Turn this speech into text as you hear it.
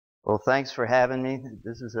Well, thanks for having me.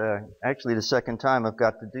 This is actually the second time I've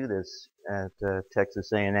got to do this at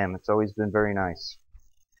Texas A&M. It's always been very nice.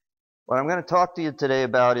 What I'm going to talk to you today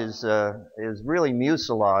about is really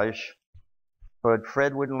mucilage, but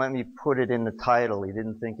Fred wouldn't let me put it in the title. He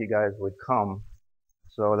didn't think you guys would come,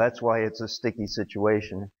 so that's why it's a sticky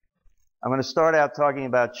situation. I'm going to start out talking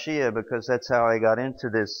about Chia because that's how I got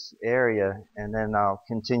into this area, and then I'll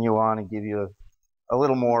continue on and give you a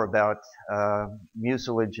little more about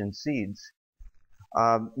mucilage and seeds.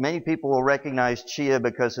 Many people will recognize Chia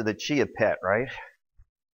because of the Chia pet, right?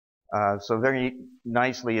 So very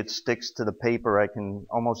nicely it sticks to the paper. I can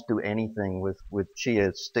almost do anything with Chia.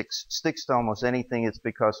 It sticks to almost anything. It's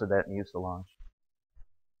because of that mucilage.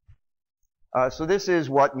 So this is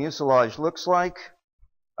what mucilage looks like.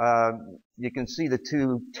 You can see the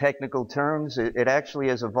two technical terms. It actually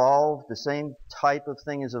has evolved. The same type of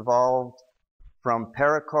thing has evolved from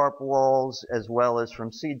pericarp walls as well as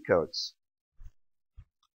from seed coats.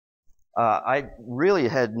 I really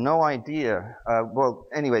had no idea. Well,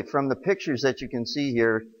 anyway, from the pictures that you can see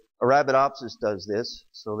here, Arabidopsis does this,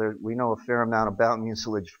 so we know a fair amount about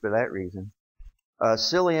mucilage for that reason.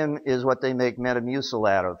 Psyllium is what they make Metamucil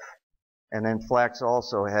out of, and then flax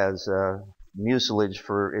also has mucilage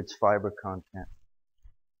for its fiber content.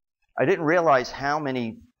 I didn't realize how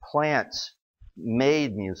many plants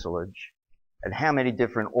made mucilage and how many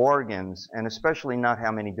different organs, and especially not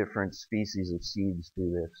how many different species of seeds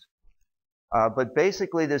do this. But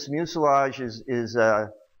basically this mucilage is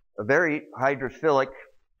a very hydrophilic.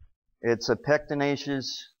 It's a pectinaceous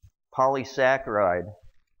polysaccharide,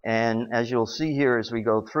 and as you'll see here as we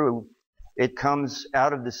go through, it comes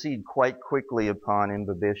out of the seed quite quickly upon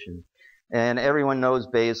imbibition. And everyone knows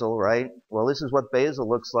basil, right? Well, this is what basil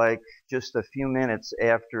looks like just a few minutes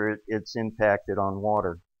after it's impacted on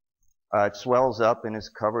water. It swells up and is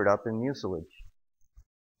covered up in mucilage.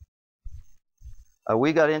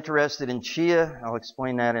 We got interested in Chia. I'll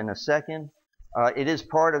explain that in a second. It is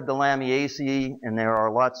part of the Lamiaceae, and there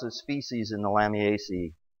are lots of species in the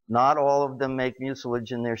Lamiaceae. Not all of them make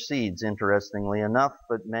mucilage in their seeds, interestingly enough,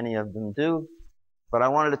 but many of them do. But I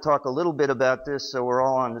wanted to talk a little bit about this so we're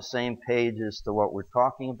all on the same page as to what we're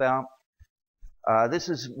talking about. This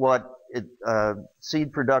is what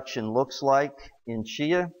seed production looks like in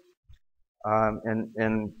Chia.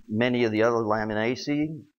 And many of the other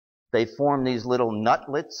Laminaceae, they form these little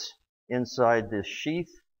nutlets inside this sheath.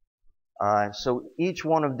 So each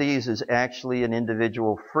one of these is actually an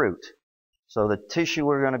individual fruit. So the tissue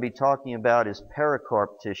we're going to be talking about is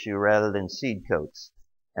pericarp tissue rather than seed coats.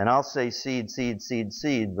 And I'll say seed, seed, seed,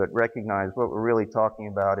 seed, but recognize what we're really talking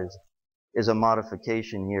about is a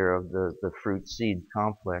modification here of the fruit seed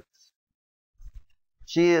complex.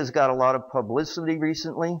 Chia has got a lot of publicity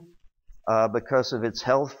recently. Because of its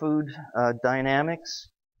health food dynamics.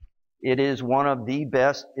 It is one of the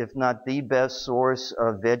best, if not the best, source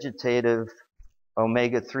of vegetative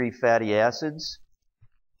omega-3 fatty acids.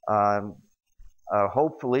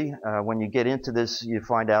 Hopefully, when you get into this, you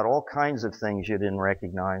find out all kinds of things you didn't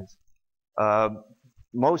recognize.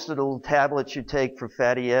 Most of the tablets you take for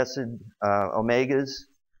fatty acid omegas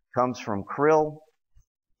comes from krill.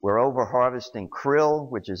 We're over-harvesting krill,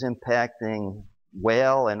 which is impacting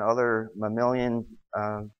whale and other mammalian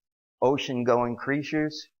ocean-going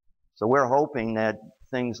creatures. So we're hoping that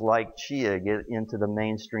things like Chia get into the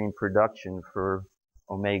mainstream production for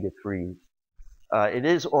omega-3s. It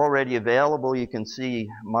is already available. You can see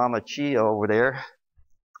Mama Chia over there.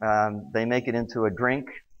 They make it into a drink.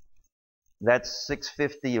 That's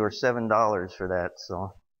 $6.50 or $7 for that.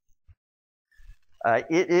 So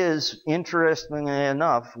it is, interestingly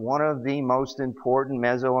enough, one of the most important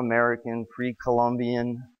Mesoamerican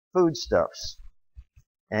pre-Columbian foodstuffs.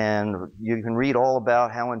 And you can read all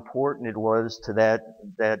about how important it was to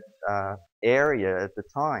that area at the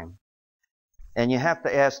time. And you have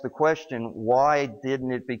to ask the question, why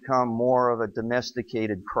didn't it become more of a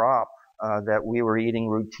domesticated crop that we were eating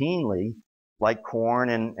routinely, like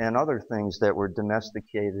corn and other things that were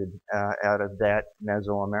domesticated out of that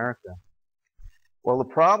Mesoamerica? Well, the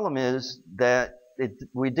problem is that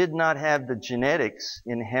we did not have the genetics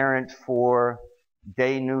inherent for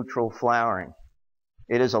day-neutral flowering.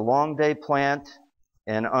 It is a long-day plant,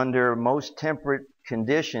 and under most temperate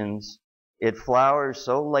conditions, it flowers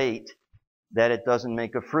so late that it doesn't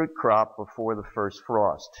make a fruit crop before the first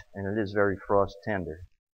frost, and it is very frost tender.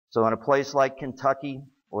 So in a place like Kentucky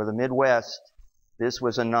or the Midwest, this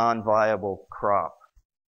was a non-viable crop.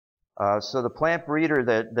 So the plant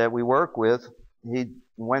breeder that we work with, he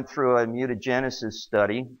went through a mutagenesis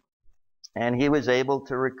study, and he was able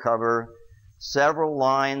to recover several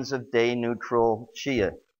lines of day-neutral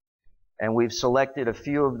Chia. And we've selected a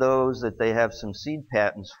few of those that they have some seed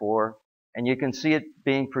patents for. And you can see it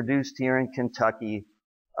being produced here in Kentucky.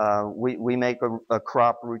 We make a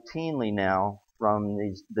crop routinely now from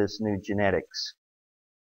this new genetics.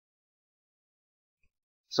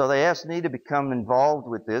 So they asked me to become involved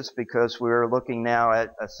with this because we're looking now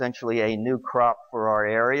at essentially a new crop for our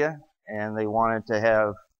area, and they wanted to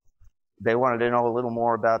know a little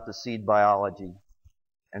more about the seed biology.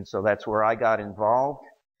 And so that's where I got involved.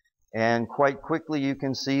 And quite quickly you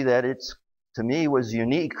can see that to me, was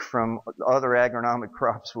unique from other agronomic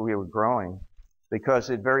crops we were growing because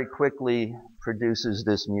it very quickly produces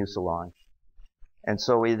this mucilage. And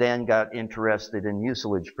so we then got interested in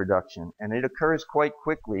mucilage production, and it occurs quite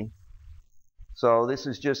quickly. So this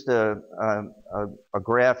is just a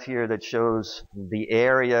graph here that shows the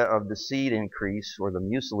area of the seed increase or the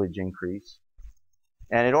mucilage increase,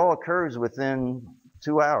 and it all occurs within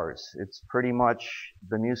 2 hours. It's pretty much,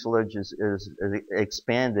 the mucilage is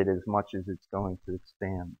expanded as much as it's going to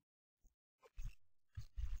expand.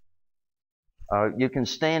 You can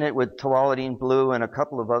stain it with toluidine blue and a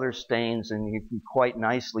couple of other stains, and you can quite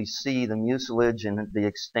nicely see the mucilage and the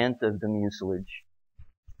extent of the mucilage.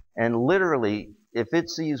 And literally, if it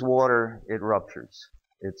sees water, it ruptures.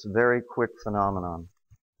 It's a very quick phenomenon.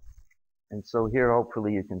 And so here,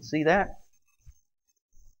 hopefully you can see that.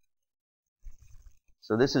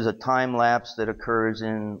 So this is a time lapse that occurs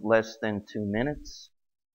in less than 2 minutes.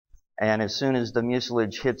 And as soon as the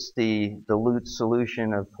mucilage hits the dilute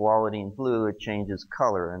solution of toluidine blue, it changes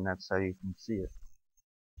color, and that's how you can see it.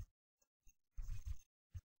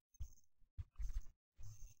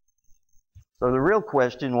 So the real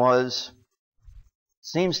question was,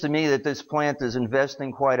 seems to me that this plant is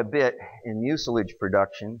investing quite a bit in mucilage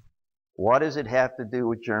production. What does it have to do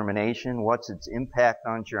with germination? What's its impact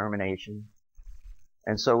on germination?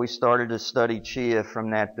 And so we started to study Chia from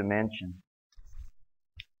that dimension.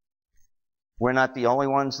 We're not the only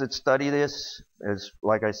ones that study this.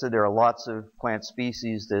 Like I said, there are lots of plant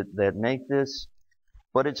species that make this.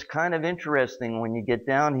 But it's kind of interesting when you get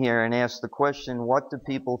down here and ask the question, what do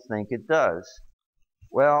people think it does?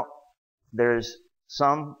 Well, there's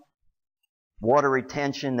some water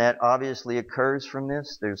retention that obviously occurs from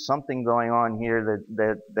this. There's something going on here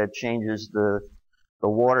that changes the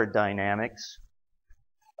water dynamics.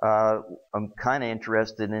 I'm kind of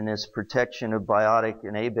interested in this protection of biotic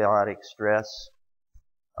and abiotic stress.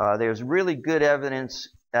 There's really good evidence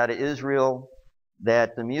out of Israel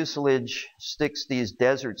that the mucilage sticks these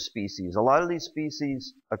desert species. A lot of these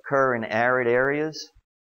species occur in arid areas.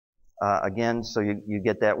 Again, so you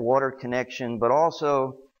get that water connection, but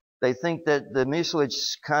also they think that the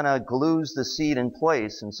mucilage kind of glues the seed in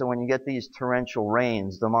place. And so when you get these torrential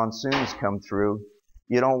rains, the monsoons come through,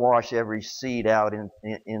 you don't wash every seed out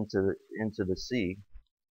into the sea.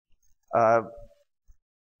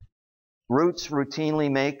 Roots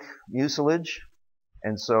routinely make mucilage,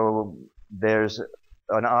 and so there's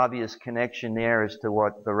an obvious connection there as to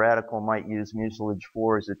what the radicle might use mucilage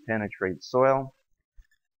for as it penetrates soil.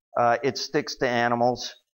 It sticks to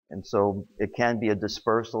animals, and so it can be a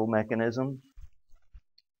dispersal mechanism.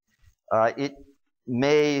 It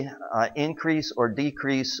may increase or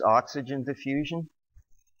decrease oxygen diffusion.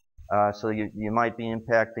 So you might be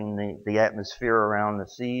impacting the atmosphere around the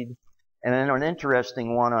seed. And then an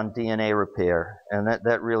interesting one on DNA repair, and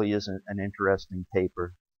that really is an interesting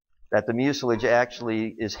paper, that the mucilage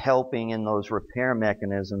actually is helping in those repair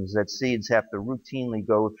mechanisms that seeds have to routinely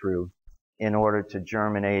go through in order to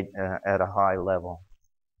germinate at a high level.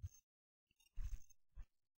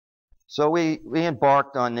 So we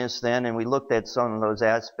embarked on this then, and we looked at some of those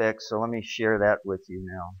aspects, so let me share that with you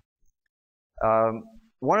now.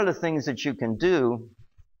 One of the things that you can do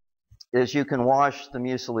is you can wash the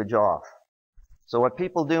mucilage off. So what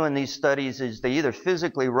people do in these studies is they either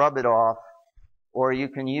physically rub it off, or you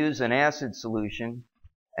can use an acid solution,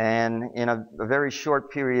 and in a very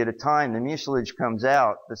short period of time, the mucilage comes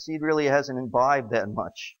out. The seed really hasn't imbibed that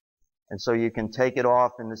much. And so you can take it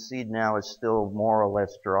off, and the seed now is still more or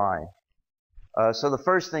less dry. So the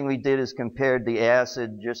first thing we did is compared the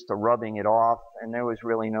acid just to rubbing it off, and there was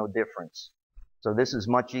really no difference. So this is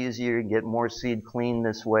much easier. You get more seed clean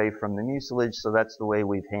this way from the mucilage, so that's the way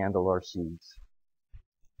we've handled our seeds.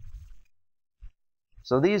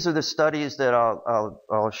 So these are the studies that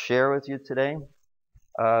I'll share with you today.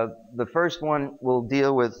 The first one will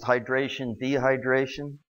deal with hydration,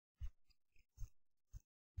 dehydration.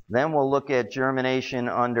 Then we'll look at germination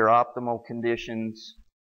under optimal conditions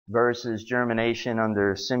versus germination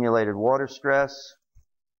under simulated water stress.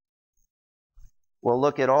 We'll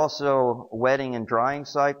look at also wetting and drying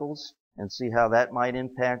cycles and see how that might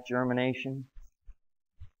impact germination.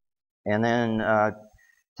 and then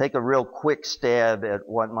take a real quick stab at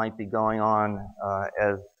what might be going on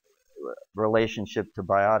as relationship to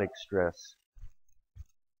biotic stress.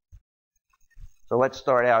 So let's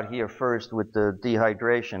start out here first with the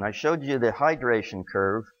dehydration. I showed you the hydration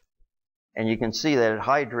curve, and you can see that it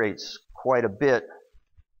hydrates quite a bit.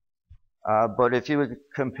 But if you would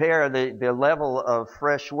compare the level of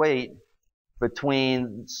fresh weight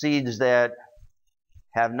between seeds that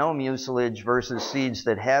have no mucilage versus seeds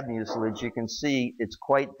that have mucilage, you can see it's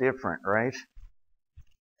quite different, right?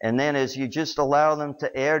 And then as you just allow them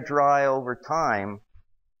to air dry over time,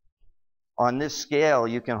 on this scale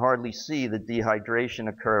you can hardly see the dehydration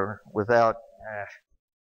occur without,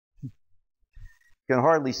 you can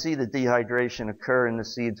hardly see the dehydration occur in the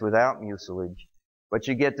seeds without mucilage. But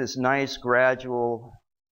you get this nice gradual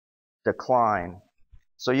decline.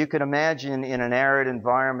 So you can imagine in an arid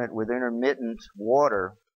environment with intermittent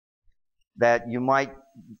water that you might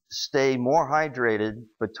stay more hydrated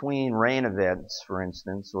between rain events, for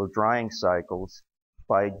instance, or drying cycles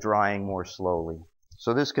by drying more slowly.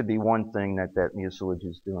 So this could be one thing that mucilage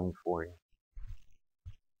is doing for you.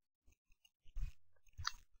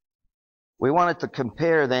 We wanted to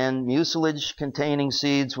compare then mucilage containing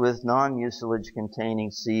seeds with non-mucilage containing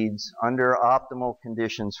seeds under optimal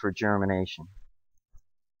conditions for germination.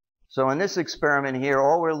 So in this experiment here,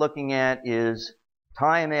 all we're looking at is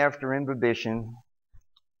time after imbibition,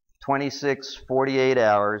 26, 48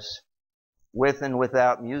 hours, with and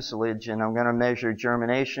without mucilage, and I'm going to measure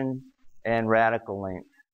germination and radical length.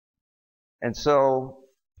 And so,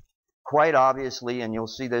 quite obviously, and you'll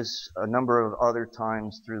see this a number of other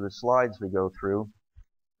times through the slides we go through,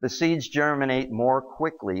 the seeds germinate more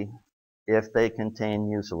quickly if they contain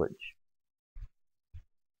mucilage.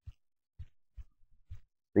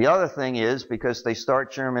 The other thing is, because they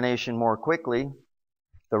start germination more quickly,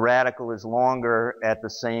 the radical is longer at the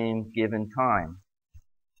same given time.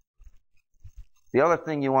 The other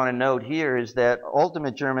thing you want to note here is that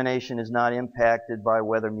ultimate germination is not impacted by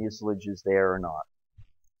whether mucilage is there or not.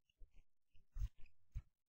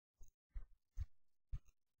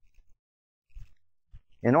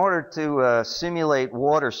 In order to simulate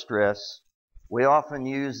water stress, we often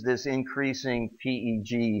use this increasing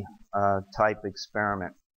PEG type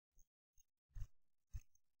experiment.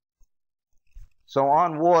 So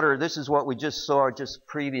on water, this is what we just saw just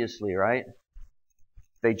previously, right?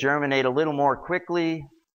 They germinate a little more quickly,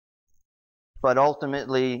 but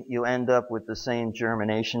ultimately you end up with the same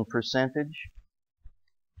germination percentage.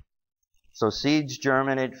 So seeds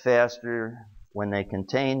germinate faster when they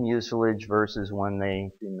contain mucilage versus when they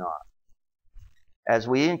do not. As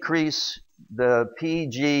we increase the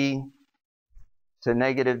PEG to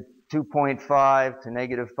negative 2.5 to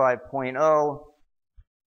negative 5.0,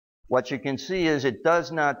 what you can see is it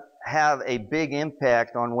does not have a big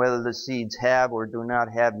impact on whether the seeds have or do not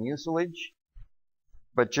have mucilage,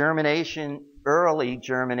 but germination, early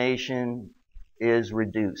germination, is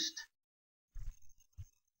reduced.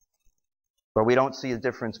 But we don't see a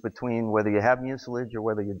difference between whether you have mucilage or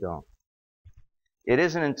whether you don't. It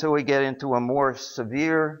isn't until we get into a more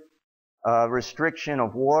severe restriction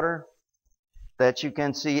of water that you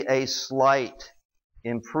can see a slight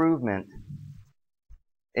improvement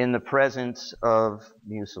in the presence of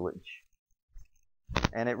mucilage.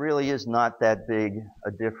 And it really is not that big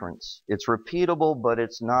a difference. It's repeatable, but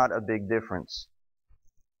it's not a big difference.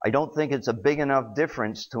 I don't think it's a big enough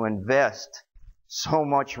difference to invest so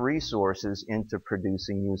much resources into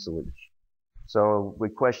producing mucilage. So we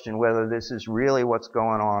question whether this is really what's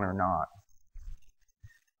going on or not.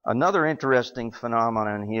 Another interesting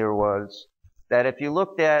phenomenon here was that if you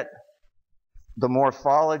looked at the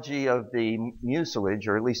morphology of the mucilage,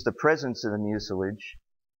 or at least the presence of the mucilage,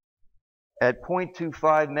 at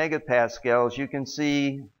 0.25 megapascals, you can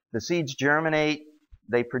see the seeds germinate,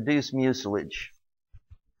 they produce mucilage.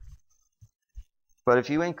 But if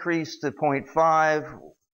you increase to 0.5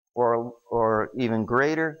 or even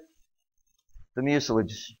greater, the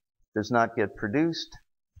mucilage does not get produced,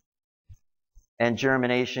 and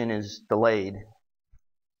germination is delayed.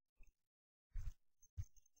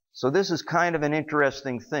 So this is kind of an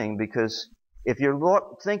interesting thing, because if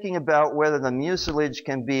you're thinking about whether the mucilage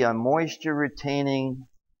can be a moisture-retaining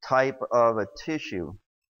type of a tissue,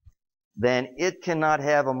 then it cannot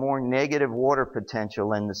have a more negative water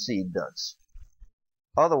potential than the seed does.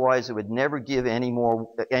 Otherwise, it would never give any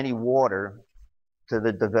water to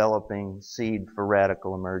the developing seed for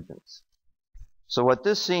radical emergence. So what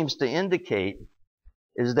this seems to indicate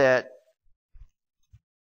is that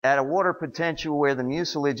at a water potential where the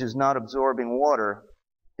mucilage is not absorbing water,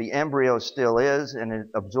 the embryo still is, and it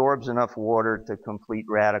absorbs enough water to complete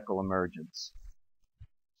radical emergence.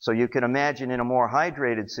 So you can imagine in a more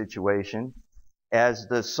hydrated situation, as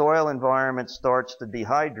the soil environment starts to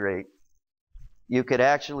dehydrate, you could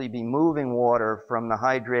actually be moving water from the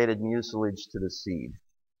hydrated mucilage to the seed.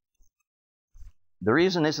 The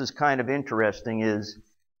reason this is kind of interesting is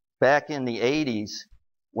back in the 80s,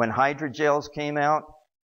 when hydrogels came out,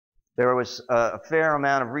 there was a fair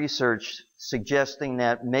amount of research suggesting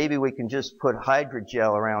that maybe we can just put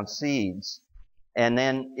hydrogel around seeds, and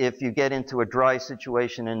then if you get into a dry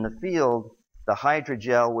situation in the field, the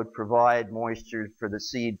hydrogel would provide moisture for the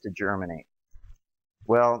seed to germinate.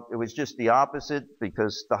 Well, it was just the opposite,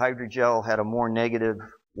 because the hydrogel had a more negative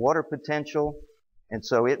water potential, and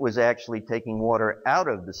so it was actually taking water out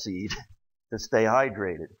of the seed to stay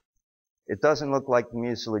hydrated. It doesn't look like the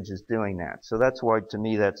mucilage is doing that. So that's why, to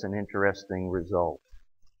me, that's an interesting result.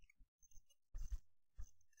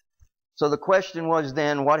 So the question was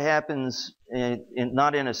then, what happens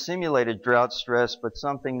not in a simulated drought stress, but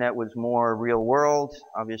something that was more real world?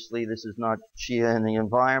 Obviously, this is not Chia in the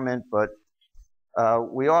environment, but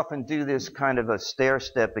we often do this kind of a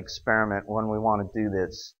stair-step experiment when we want to do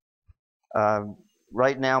this.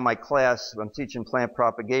 Right now, my class, I'm teaching plant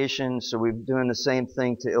propagation, so we're doing the same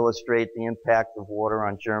thing to illustrate the impact of water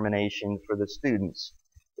on germination for the students.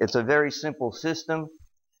 It's a very simple system.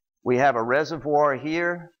 We have a reservoir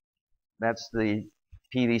here. That's the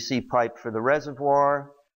PVC pipe for the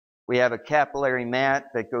reservoir. We have a capillary mat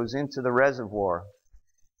that goes into the reservoir.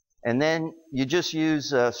 And then you just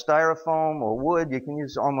use styrofoam or wood. You can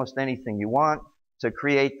use almost anything you want to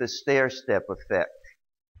create the stair-step effect.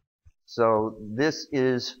 So this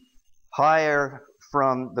is higher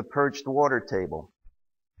from the perched water table.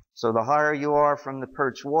 So the higher you are from the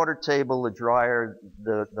perched water table, the drier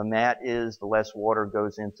the mat is, the less water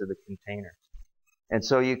goes into the container. And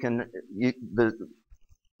so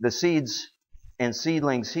the seeds and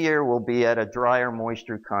seedlings here will be at a drier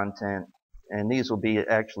moisture content, and these will be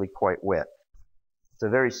actually quite wet. It's a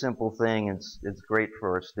very simple thing. It's great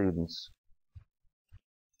for our students.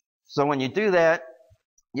 So when you do that,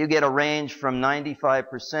 you get a range from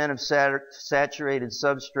 95% of saturated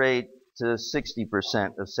substrate to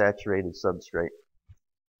 60% of saturated substrate.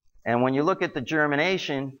 And when you look at the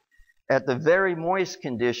germination, at the very moist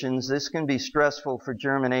conditions, this can be stressful for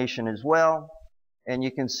germination as well. And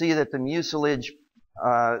you can see that the mucilage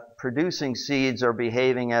producing seeds are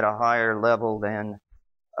behaving at a higher level than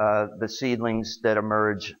the seedlings that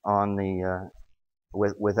emerge on the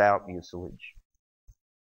without mucilage.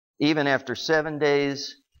 Even after 7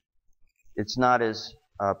 days, it's not as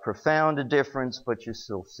profound a difference, but you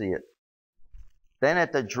still see it. Then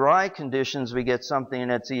at the dry conditions, we get something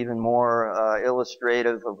that's even more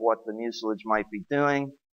illustrative of what the mucilage might be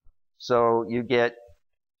doing. So you get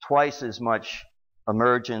twice as much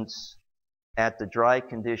emergence at the dry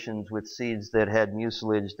conditions with seeds that had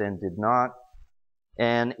mucilage than did not.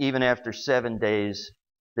 And even after 7 days,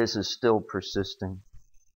 this is still persisting.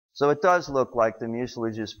 So it does look like the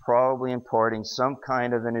mucilage is probably imparting some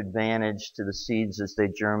kind of an advantage to the seeds as they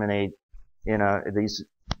germinate in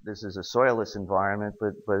this is a soilless environment,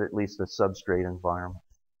 but at least a substrate environment.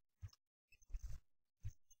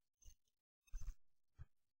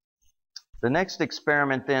 The next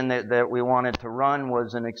experiment then that we wanted to run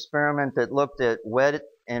was an experiment that looked at wet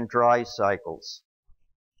and dry cycles.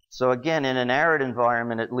 So again, in an arid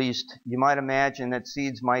environment at least, you might imagine that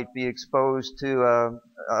seeds might be exposed to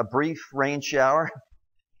a brief rain shower,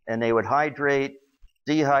 and they would hydrate,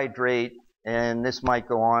 dehydrate, and this might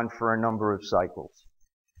go on for a number of cycles.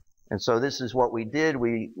 And so this is what we did.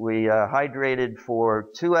 We hydrated for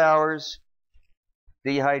 2 hours,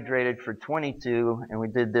 dehydrated for 22, and we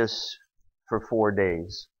did this for 4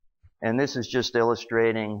 days. And this is just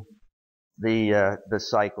illustrating the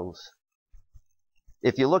cycles.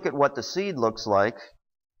 If you look at what the seed looks like,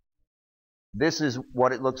 this is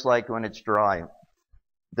what it looks like when it's dry.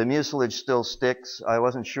 The mucilage still sticks. I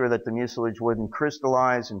wasn't sure that the mucilage wouldn't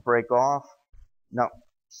crystallize and break off. No, it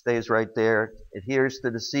stays right there. It adheres to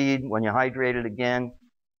the seed. When you hydrate it again,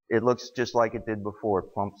 it looks just like it did before.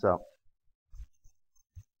 It plumps up.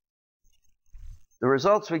 The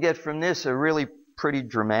results we get from this are really pretty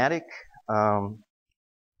dramatic.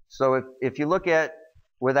 So if you look at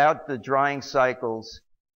without the drying cycles,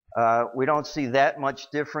 we don't see that much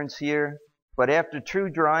difference here. But after 2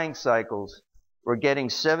 drying cycles, we're getting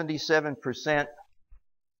 77%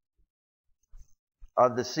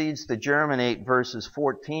 of the seeds to germinate versus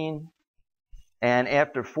 14. And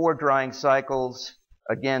after 4 drying cycles,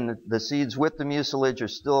 again, the seeds with the mucilage are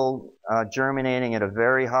still germinating at a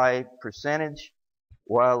very high percentage,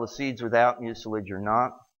 while the seeds without mucilage are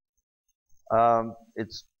not.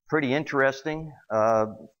 It's pretty interesting.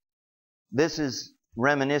 This is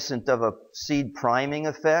reminiscent of a seed priming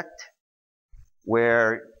effect,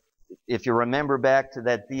 where if you remember back to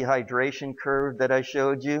that dehydration curve that I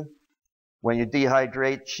showed you, when you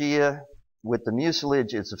dehydrate Chia with the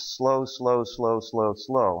mucilage, it's a slow, slow, slow, slow,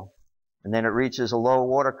 slow. And then it reaches a low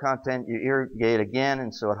water content, you irrigate again,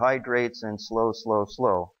 and so it hydrates and slow, slow,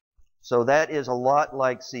 slow. So that is a lot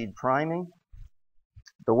like seed priming.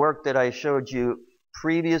 The work that I showed you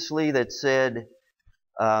previously that said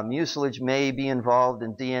mucilage may be involved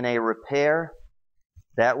in DNA repair,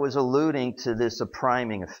 that was alluding to this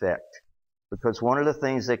priming effect. Because one of the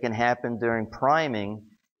things that can happen during priming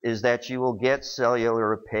is that you will get cellular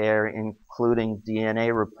repair, including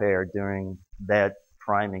DNA repair, during that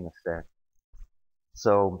priming effect.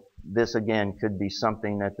 So this, again, could be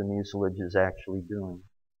something that the mucilage is actually doing.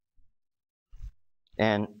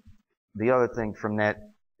 And the other thing from that,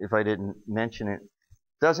 if I didn't mention it,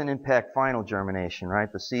 doesn't impact final germination, right?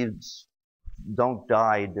 The seeds don't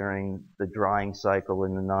die during the drying cycle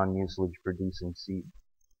in the non-mucilage producing seed.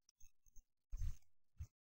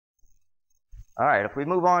 All right, if we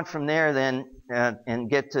move on from there then and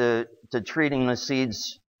get to treating the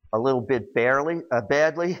seeds a little bit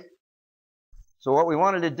badly. So what we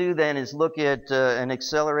wanted to do then is look at an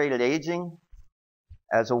accelerated aging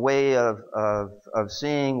as a way of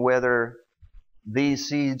seeing whether these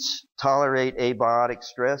seeds tolerate abiotic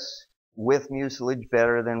stress with mucilage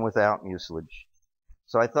better than without mucilage.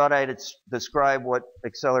 So I thought I'd describe what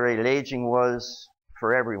accelerated aging was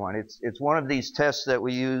for everyone. It's one of these tests that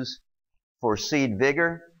we use for seed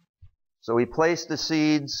vigor. So we place the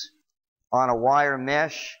seeds on a wire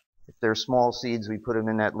mesh. If they're small seeds, we put them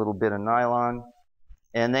in that little bit of nylon.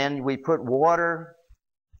 And then we put water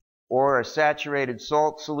or a saturated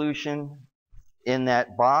salt solution in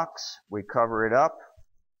that box. We cover it up.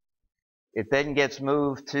 It then gets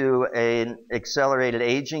moved to an accelerated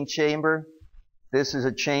aging chamber. This is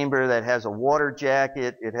a chamber that has a water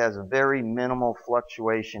jacket. It has a very minimal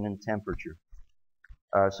fluctuation in temperature.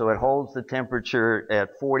 So it holds the temperature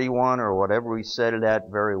at 41 or whatever we set it at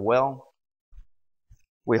very well.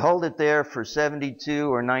 We hold it there for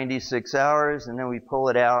 72 or 96 hours, and then we pull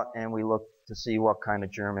it out and we look to see what kind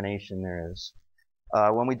of germination there is.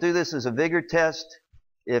 When we do this as a vigor test,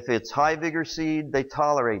 if it's high vigor seed, they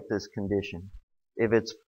tolerate this condition. If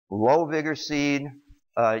it's low vigor seed,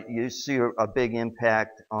 you see a big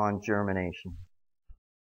impact on germination.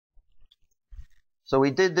 So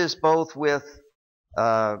we did this both with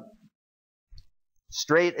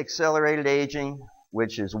straight accelerated aging,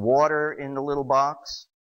 which is water in the little box,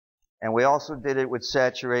 and we also did it with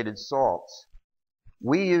saturated salts.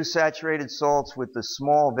 We use saturated salts with the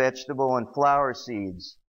small vegetable and flower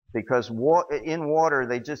seeds because in water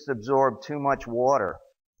they just absorb too much water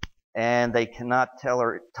and they cannot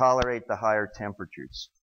tolerate the higher temperatures.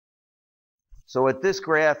 So what this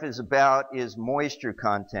graph is about is moisture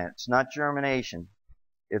content. It's not germination.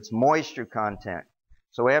 It's moisture content.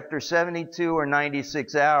 So after 72 or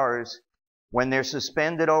 96 hours, when they're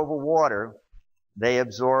suspended over water, they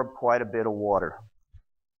absorb quite a bit of water.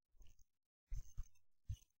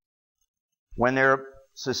 When they're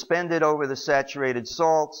suspended over the saturated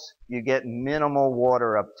salts, you get minimal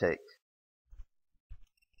water uptake.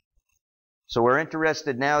 So we're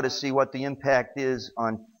interested now to see what the impact is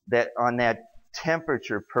on that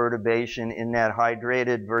temperature perturbation in that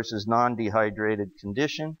hydrated versus non-dehydrated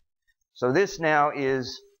condition. So this now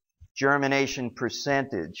is germination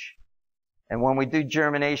percentage. And when we do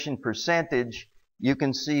germination percentage, you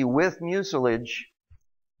can see with mucilage,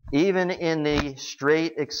 even in the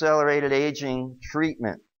straight accelerated aging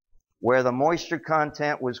treatment, where the moisture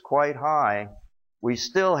content was quite high, we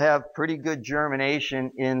still have pretty good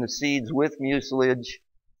germination in the seeds with mucilage,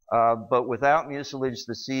 but without mucilage,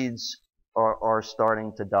 the seeds are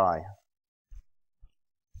starting to die.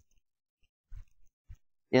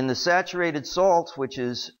 In the saturated salts, which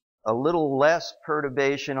is a little less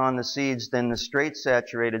perturbation on the seeds than the straight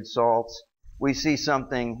saturated salts, we see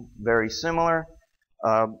something very similar.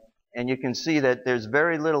 And you can see that there's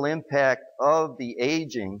very little impact of the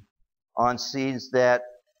aging on seeds that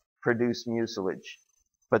produce mucilage.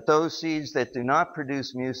 But those seeds that do not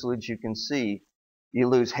produce mucilage, you can see, you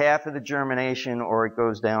lose half of the germination or it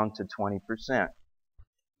goes down to 20%.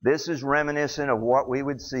 This is reminiscent of what we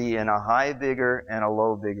would see in a high vigor and a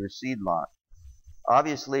low vigor seed lot.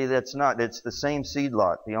 Obviously, it's the same seed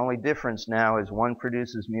lot. The only difference now is one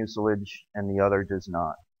produces mucilage and the other does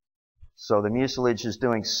not. So the mucilage is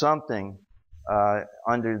doing something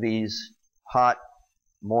under these hot,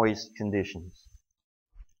 moist conditions.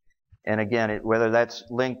 And again, whether that's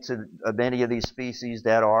linked to many of these species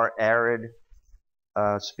that are arid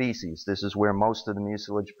species, this is where most of the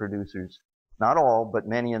mucilage producers Not all, but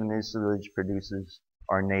many of the mucilage producers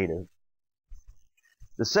are native.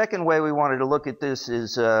 The second way we wanted to look at this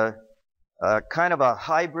is kind of a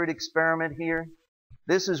hybrid experiment here.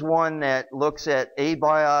 This is one that looks at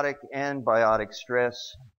abiotic and biotic stress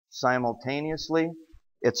simultaneously.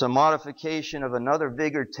 It's a modification of another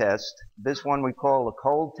vigor test. This one we call the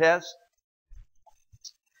cold test.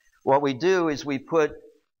 What we do is we put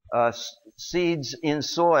seeds in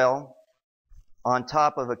soil on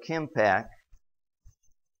top of a Kimpack.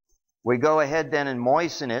 We go ahead then and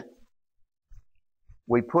moisten it.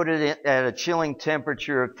 We put it at a chilling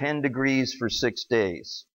temperature of 10 degrees for 6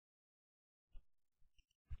 days.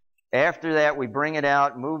 After that, we bring it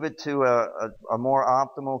out, move it to a more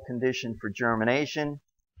optimal condition for germination,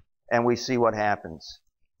 and we see what happens.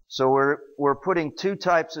 So we're putting two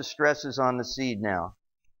types of stresses on the seed now.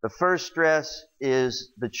 The first stress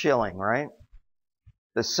is the chilling, right?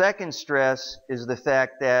 The second stress is the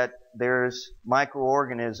fact that there's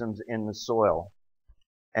microorganisms in the soil.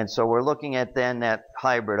 And so we're looking at then that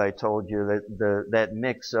hybrid I told you, that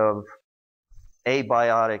mix of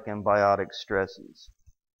abiotic and biotic stresses.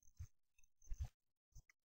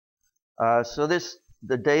 So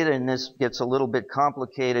the data in this gets a little bit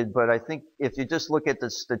complicated, but I think if you just look at the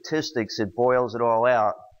statistics, it boils it all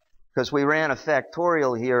out. Because we ran a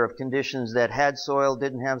factorial here of conditions that had soil,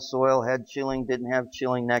 didn't have soil, had chilling, didn't have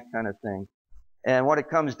chilling, that kind of thing. And what it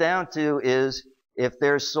comes down to is if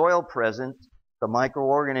there's soil present, the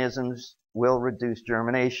microorganisms will reduce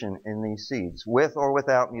germination in these seeds, with or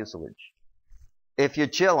without mucilage. If you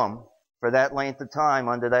chill them for that length of time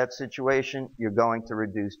under that situation, you're going to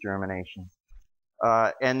reduce germination.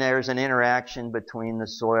 And there's an interaction between the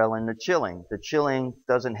soil and the chilling. The chilling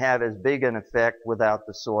doesn't have as big an effect without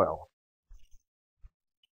the soil.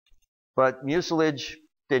 But mucilage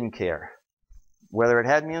didn't care. Whether it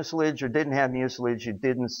had mucilage or didn't have mucilage, you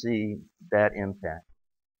didn't see that impact.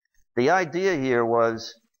 The idea here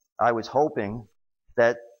was, I was hoping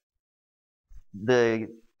that the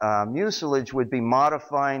mucilage would be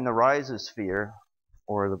modifying the rhizosphere,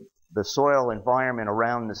 or the soil environment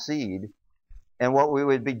around the seed, and what we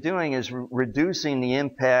would be doing is reducing the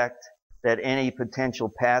impact that any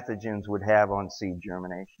potential pathogens would have on seed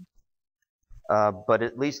germination. But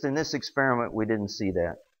at least in this experiment, we didn't see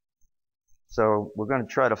that. So we're going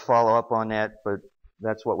to try to follow up on that, but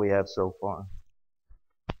that's what we have so far.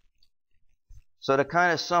 So to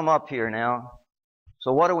kind of sum up here now,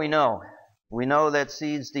 so what do we know? We know that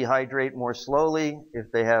seeds dehydrate more slowly if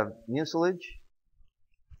they have mucilage.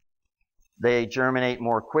 They germinate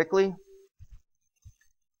more quickly.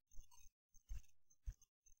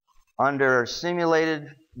 Under simulated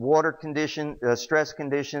water stress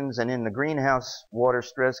conditions and in the greenhouse water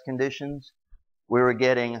stress conditions, we were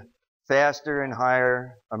getting faster and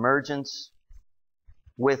higher emergence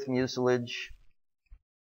with mucilage.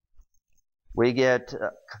 We get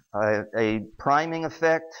a priming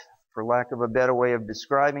effect, for lack of a better way of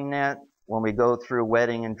describing that, when we go through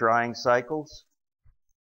wetting and drying cycles.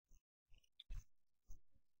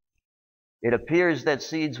 It appears that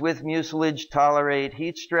seeds with mucilage tolerate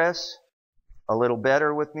heat stress a little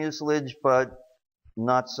better with mucilage, but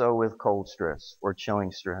not so with cold stress or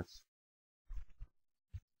chilling stress.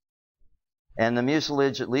 And the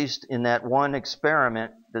mucilage, at least in that one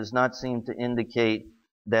experiment, does not seem to indicate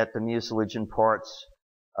that the mucilage imparts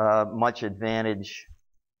much advantage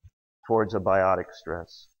towards a biotic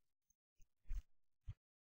stress.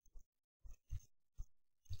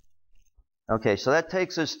 Okay, so that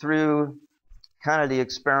takes us through kind of the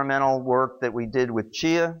experimental work that we did with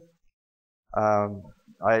Chia.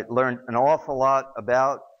 I learned an awful lot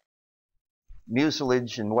about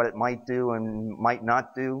mucilage and what it might do and might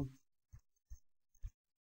not do.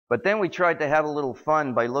 But then we tried to have a little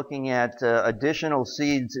fun by looking at additional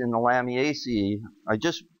seeds in the Lamiaceae.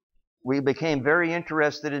 We became very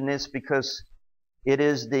interested in this because it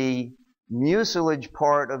is the mucilage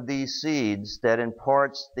part of these seeds that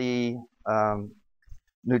imparts the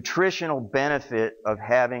nutritional benefit of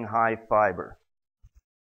having high fiber.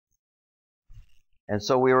 And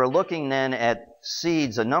so we were looking then at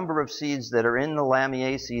seeds, a number of seeds that are in the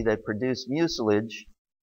Lamiaceae that produce mucilage,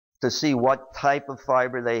 to see what type of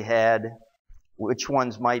fiber they had, which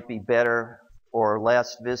ones might be better or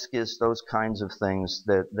less viscous, those kinds of things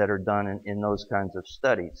that are done in those kinds of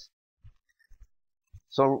studies.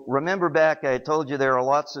 So remember back, I told you there are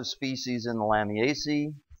lots of species in the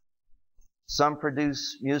Lamiaceae. Some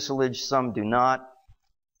produce mucilage, some do not.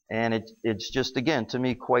 And it's just, again, to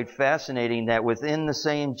me quite fascinating that within the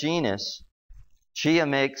same genus, Chia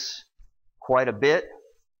makes quite a bit,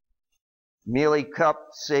 mealy cup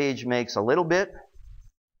sage makes a little bit,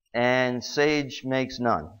 and sage makes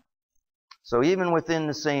none. So even within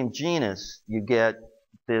the same genus, you get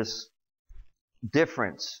this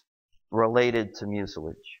difference related to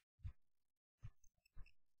mucilage.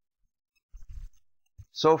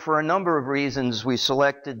 So for a number of reasons, we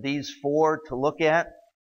selected these 4 to look at.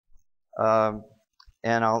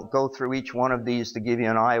 And I'll go through each one of these to give you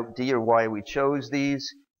an idea why we chose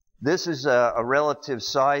these. This is a relative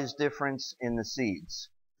size difference in the seeds,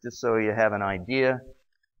 just so you have an idea.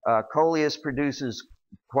 Coleus produces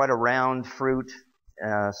quite a round fruit,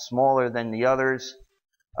 smaller than the others.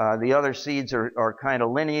 The other seeds are kind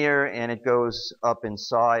of linear, and it goes up in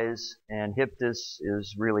size, and Hyptis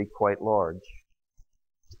is really quite large.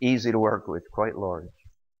 It's easy to work with, quite large.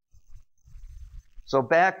 So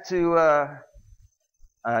back to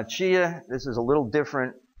Chia. This is a little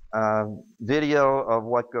different video of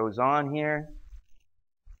what goes on here.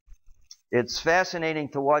 It's fascinating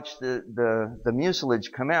to watch the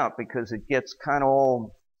mucilage come out because it gets kind of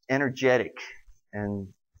all energetic, and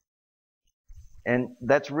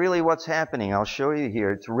that's really what's happening. I'll show you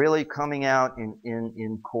here. It's really coming out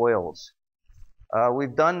in coils.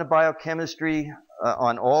 We've done the biochemistry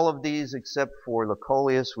on all of these except for the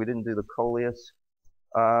coleus. We didn't do the coleus.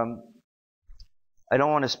 I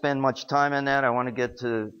don't want to spend much time on that. I want to get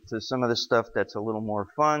to some of the stuff that's a little more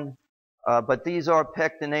fun. But these are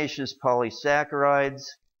pectinaceous polysaccharides.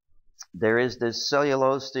 There is this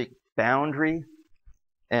cellulosic boundary,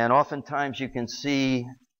 and oftentimes you can see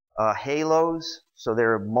halos. So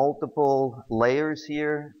there are multiple layers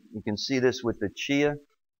here. You can see this with the Chia.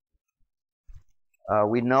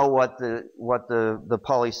 We know what the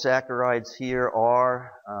polysaccharides here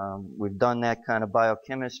are. We've done that kind of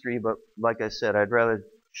biochemistry, but like I said, I'd rather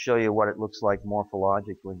show you what it looks like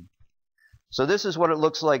morphologically. So this is what it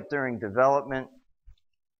looks like during development.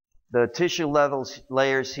 The tissue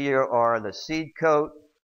layers here are the seed coat,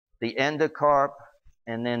 the endocarp,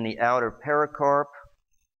 and then the outer pericarp.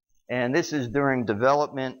 And this is during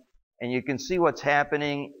development, and you can see what's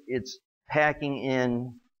happening. It's packing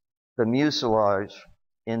in the mucilage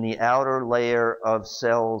in the outer layer of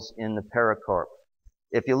cells in the pericarp.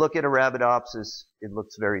 If you look at Arabidopsis, it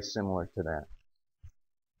looks very similar to that.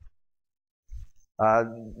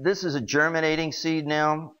 This is a germinating seed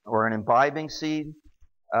now, or an imbibing seed.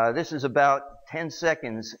 This is about 10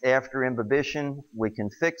 seconds after imbibition. We can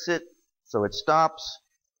fix it so it stops.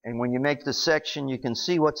 And when you make the section, you can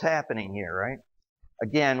see what's happening here, right?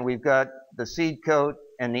 Again, we've got the seed coat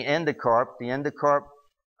and the endocarp. The endocarp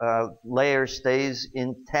layer stays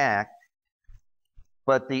intact,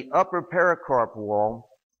 but the upper pericarp wall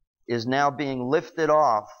is now being lifted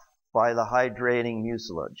off by the hydrating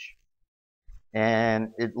mucilage.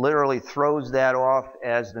 And it literally throws that off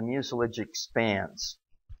as the mucilage expands.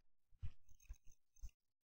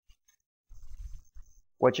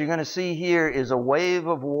 What you're going to see here is a wave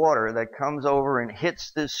of water that comes over and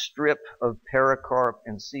hits this strip of pericarp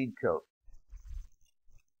and seed coat.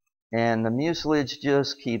 And the mucilage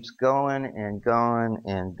just keeps going and going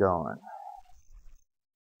and going.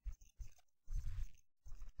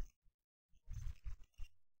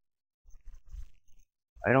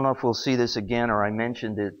 I don't know if we'll see this again, or I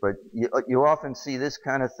mentioned it, but you often see this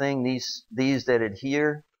kind of thing, these that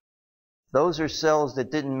adhere. Those are cells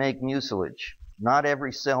that didn't make mucilage. Not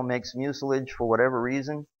every cell makes mucilage for whatever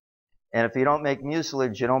reason. And if you don't make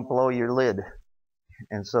mucilage, you don't blow your lid.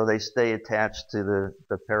 And so they stay attached to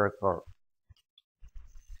the pericarp.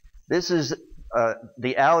 This is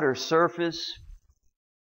the outer surface.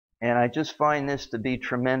 And I just find this to be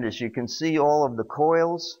tremendous. You can see all of the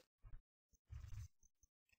coils.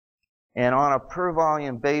 And on a per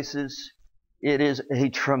volume basis, it is a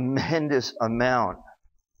tremendous amount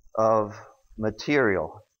of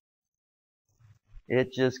material.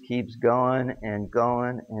 It just keeps going and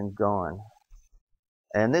going and going.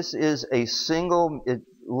 And this is a single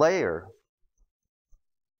layer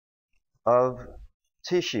of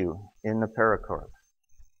tissue in the pericarp.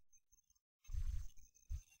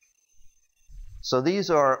 So these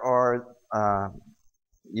are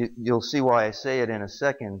you'll see why I say it in a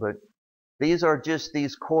second, but these are just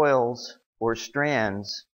these coils or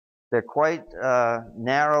strands. They're quite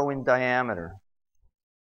narrow in diameter,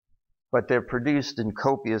 but they're produced in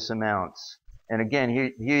copious amounts. And again,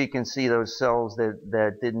 here you can see those cells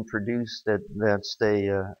that didn't produce, that stay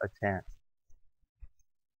attached.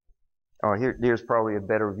 Oh, here's probably a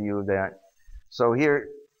better view of that. So here,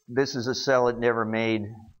 this is a cell that never made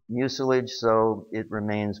mucilage, so it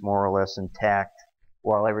remains more or less intact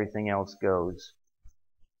while everything else goes.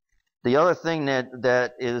 The other thing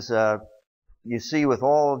that is you see with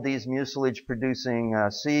all of these mucilage producing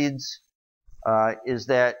seeds is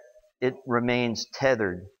that it remains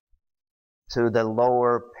tethered to the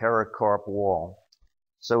lower pericarp wall.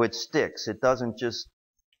 So it sticks. It doesn't just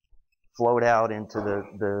float out into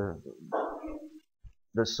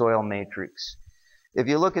the soil matrix. If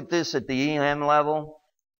you look at this at the EM level,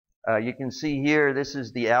 you can see here, this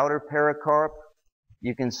is the outer pericarp.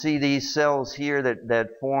 You can see these cells here that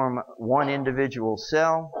form one individual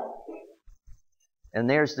cell. And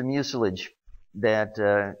there's the mucilage that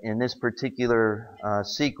in this particular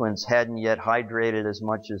sequence hadn't yet hydrated as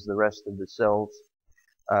much as the rest of the cells.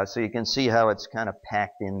 So you can see how it's kind of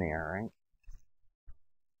packed in there, right?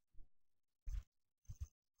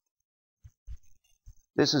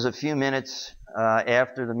 This is a few minutes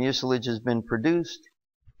after the mucilage has been produced.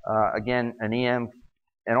 Again, an EM,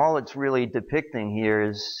 and all it's really depicting here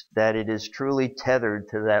is that it is truly tethered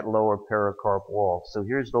to that lower pericarp wall. So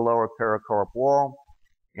here's the lower pericarp wall,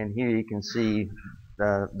 and here you can see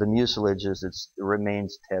the mucilage as it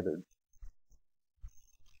remains tethered.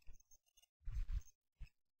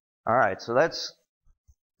 All right, so that's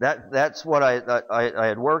what I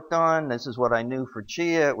had worked on. This is what I knew for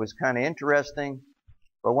Chia. It was kind of interesting.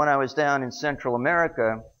 But when I was down in Central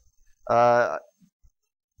America, the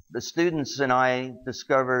students and I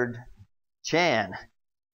discovered Chan.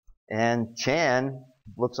 And Chan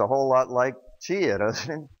looks a whole lot like Chia,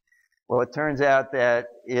 doesn't it? Well, it turns out that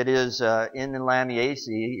it is in the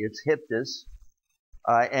Lamiaceae, it's Hyptis,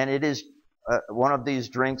 and it is one of these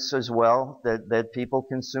drinks as well that people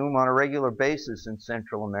consume on a regular basis in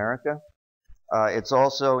Central America. It's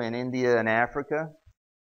also in India and Africa.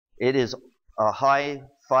 It is a high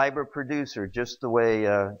fiber producer, just the way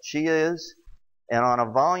Chia is. And on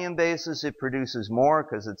a volume basis, it produces more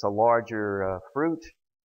because it's a larger fruit.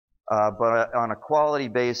 But on a quality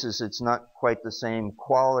basis, it's not quite the same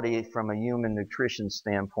quality from a human nutrition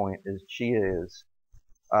standpoint as Chia is.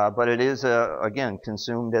 But it is, again,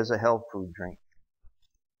 consumed as a health food drink.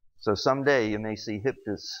 So someday you may see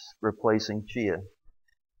Hyptis replacing Chia.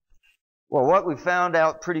 Well, what we found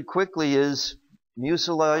out pretty quickly is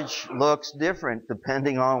mucilage looks different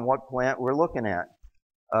depending on what plant we're looking at.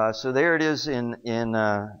 So there it is in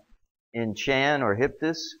Chan or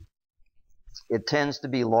Hyptis. It tends to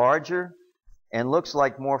be larger and looks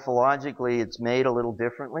like morphologically it's made a little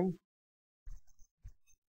differently.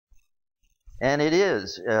 And it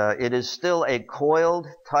is. It is still a coiled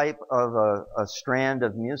type of a strand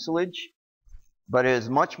of mucilage, but it is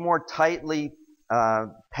much more tightly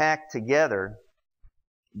packed together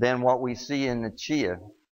than what we see in the Chia.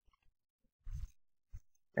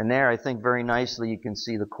 And there, I think very nicely you can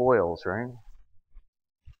see the coils, right?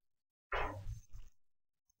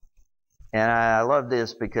 And I love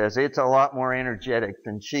this because it's a lot more energetic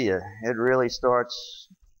than Chia. It really starts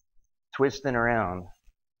twisting around.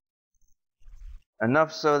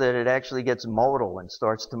 Enough so that it actually gets modal and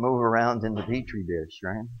starts to move around in the petri dish,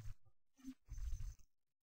 right?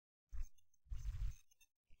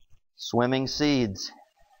 Swimming seeds.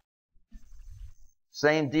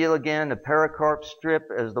 Same deal again, the pericarp strip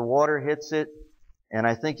as the water hits it. And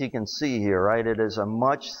I think you can see here, right? It is a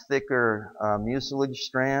much thicker mucilage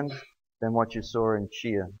strand than what you saw in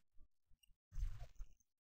Chia.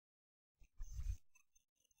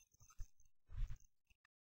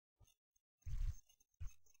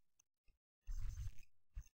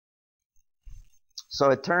 So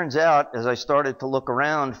it turns out, as I started to look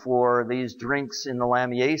around for these drinks in the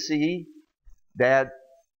Lamiaceae, that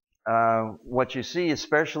what you see,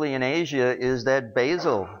 especially in Asia, is that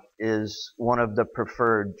basil is one of the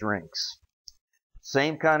preferred drinks.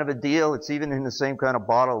 Same kind of a deal. It's even in the same kind of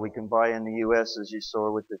bottle we can buy in the U.S. as you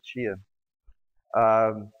saw with the Chia.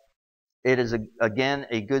 It is, again,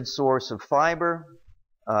 a good source of fiber.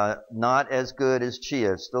 Not as good as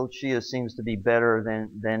Chia. Still, Chia seems to be better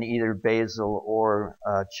than either basil or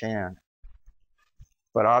Chan.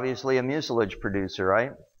 But obviously a mucilage producer,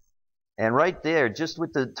 right? And right there, just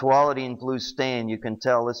with the toiletine blue stain, you can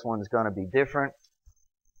tell this one's going to be different.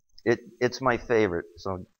 It's my favorite.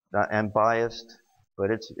 So I'm biased,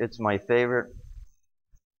 but it's my favorite.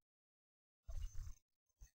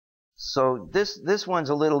 So this one's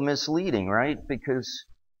a little misleading, right? Because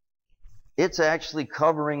it's actually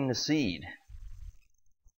covering the seed.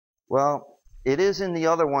 Well, it is in the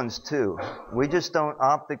other ones too. We just don't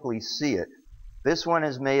optically see it. This one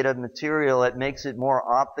is made of material that makes it more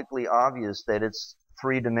optically obvious that it's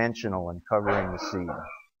three-dimensional and covering the seed.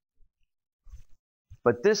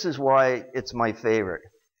 But this is why it's my favorite.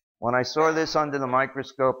 When I saw this under the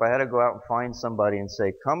microscope, I had to go out and find somebody and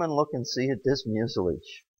say, come and look and see at this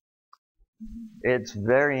mucilage. It's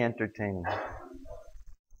very entertaining.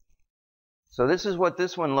 So this is what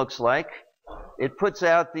this one looks like. it puts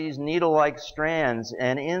out these needle-like strands,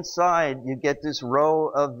 and inside you get this row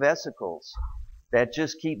of vesicles that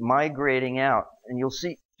just keep migrating out. And you'll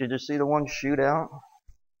see, did you see the one shoot out?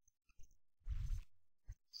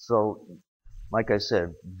 So, like I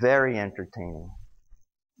said, very entertaining.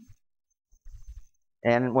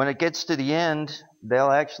 And when it gets to the end, they'll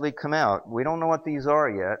actually come out. We don't know what these are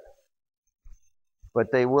yet,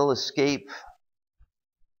 but they will escape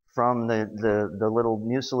from the little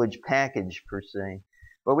mucilage package, per se.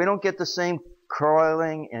 But we don't get the same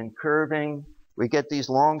coiling and curving. We get these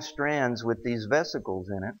long strands with these vesicles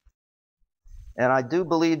in it. And I do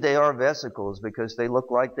believe they are vesicles because they look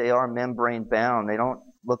like they are membrane bound. They don't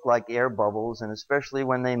look like air bubbles, and especially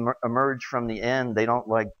when they emerge from the end, they don't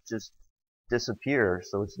like just disappear.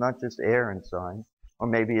 So it's not just air inside, or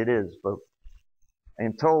maybe it is, but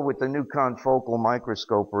I'm told with the new confocal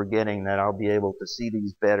microscope we're getting that I'll be able to see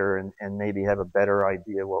these better and maybe have a better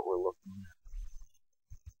idea what we're looking at.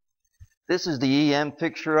 This is the EM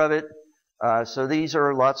picture of it. So these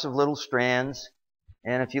are lots of little strands.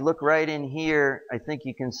 And if you look right in here, I think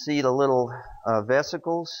you can see the little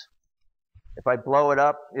vesicles. If I blow it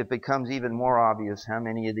up, it becomes even more obvious how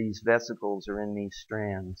many of these vesicles are in these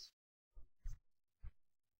strands.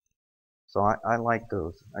 So I like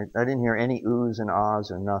those. I didn't hear any oohs and ahs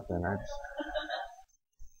or nothing.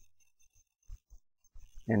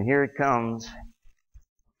 And here it comes.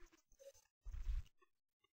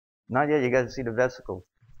 Not yet, you got to see the vesicles.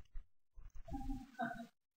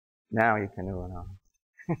 Now you can ooh and ah.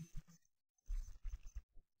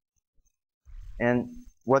 And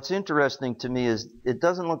what's interesting to me is it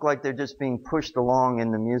doesn't look like they're just being pushed along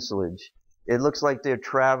in the mucilage. It looks like they're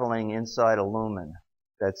traveling inside a lumen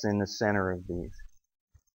that's in the center of these.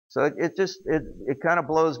 So it kind of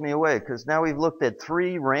blows me away, because now we've looked at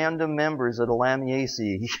 3 random members of the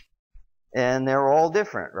Lamiaceae, and they're all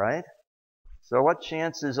different, right? So what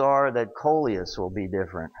chances are that Coleus will be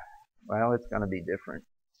different? Well, it's going to be different.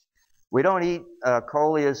 We don't eat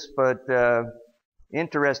Coleus, but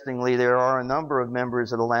interestingly, there are a number of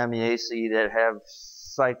members of the Lamiaceae that have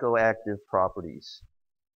psychoactive properties.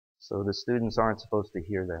 So the students aren't supposed to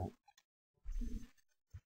hear that.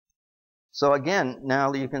 So again,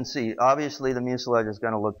 now you can see, obviously the mucilage is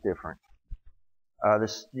going to look different.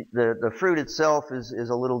 The fruit itself is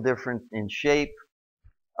a little different in shape.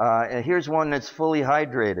 And here's one that's fully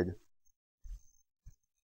hydrated.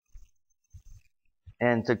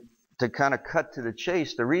 And to kind of cut to the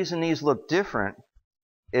chase, the reason these look different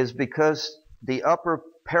is because the upper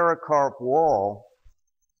pericarp wall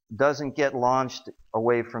doesn't get launched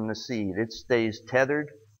away from the seed. It stays tethered.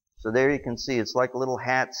 So there you can see it's like little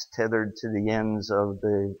hats tethered to the ends of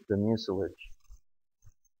the mucilage.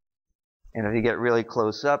 And if you get really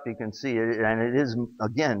close up, you can see it, and it is,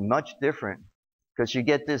 again, much different, because you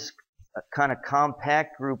get this kind of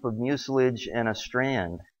compact group of mucilage and a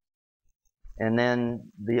strand. And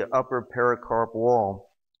then the upper pericarp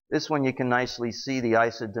wall. This one you can nicely see the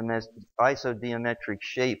isodiametric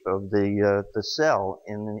shape of the cell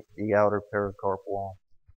in the outer pericarp wall.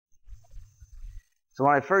 So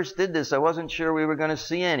when I first did this, I wasn't sure we were going to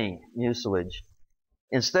see any mucilage.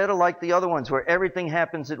 Instead of like the other ones where everything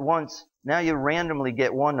happens at once, now you randomly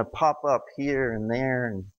get one to pop up here and there,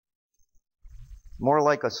 and more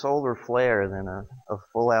like a solar flare than a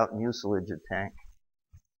full-out mucilage attack.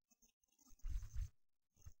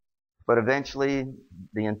 But eventually,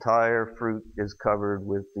 the entire fruit is covered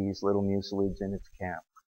with these little mucilage in its cap.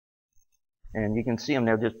 And you can see them,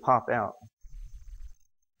 they'll just pop out.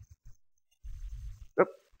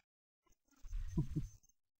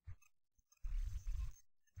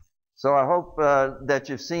 So I hope that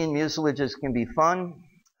you've seen mucilages can be fun,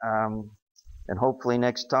 and hopefully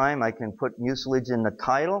next time I can put mucilage in the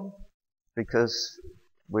title, because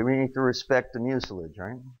we need to respect the mucilage,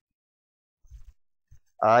 right?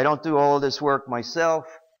 I don't do all of this work myself.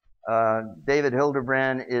 David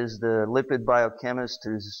Hildebrand is the lipid biochemist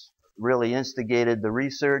who's really instigated the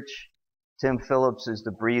research. Tim Phillips is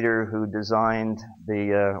the breeder who designed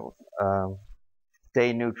the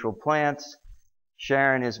day-neutral plants.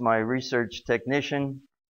 Sharon is my research technician,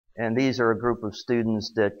 and these are a group of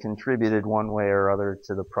students that contributed one way or other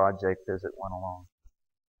to the project as it went along.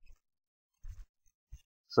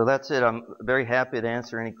 So that's it. I'm very happy to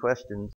answer any questions.